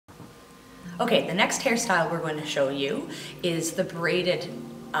Okay, the next hairstyle we're going to show you is the braided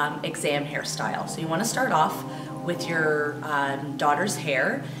exam hairstyle. So you want to start off with your daughter's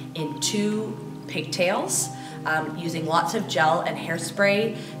hair in 2 pigtails, using lots of gel and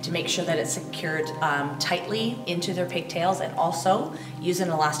hairspray to make sure that it's secured tightly into their pigtails, and also use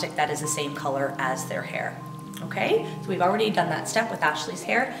an elastic that is the same color as their hair. Okay, so we've already done that step with Ashley's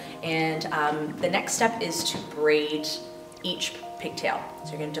hair, and the next step is to braid each pigtail.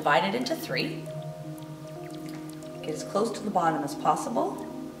 So you're going to divide it into 3. Get as close to the bottom as possible.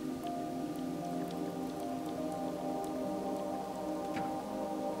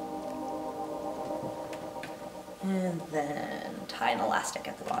 And then tie an elastic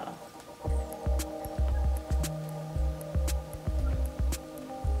at the bottom.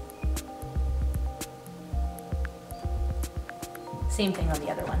 Same thing on the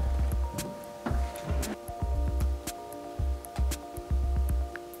other one.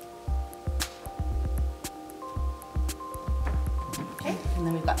 Okay, and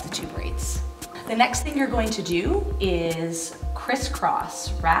then we've got the 2 braids. The next thing you're going to do is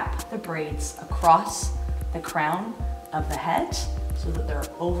crisscross, wrap the braids across the crown of the head so that they're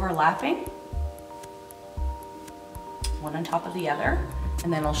overlapping, one on top of the other,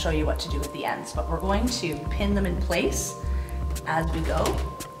 and then I'll show you what to do with the ends. But we're going to pin them in place as we go,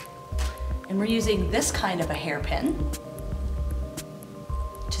 and we're using this kind of a hairpin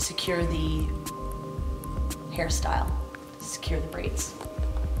to secure the hairstyle, to secure the braids.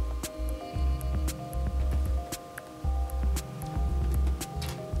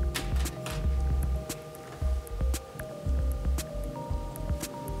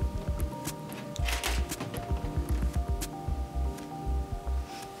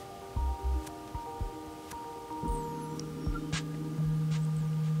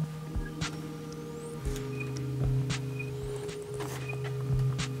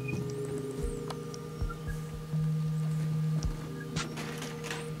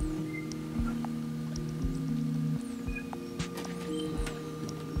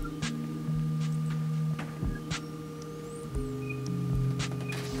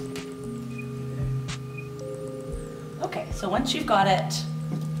 Okay, so once you've got it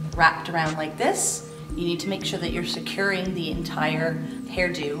wrapped around like this, you need to make sure that you're securing the entire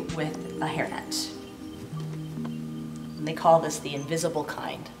hairdo with a hairnet. And they call this the invisible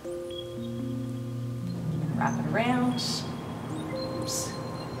kind. Wrap it around, oops,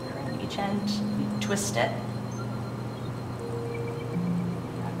 around each end, you twist it,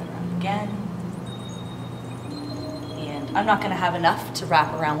 wrap it around again. And I'm not gonna have enough to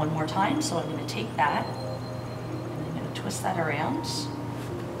wrap around one more time, so I'm gonna take that, twist that around,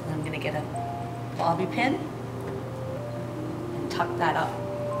 and I'm going to get a bobby pin and tuck that up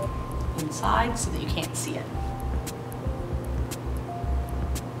inside so that you can't see it.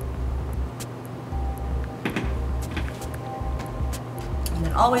 And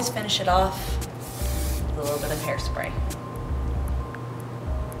then always finish it off with a little bit of hairspray.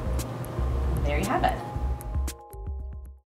 And there you have it.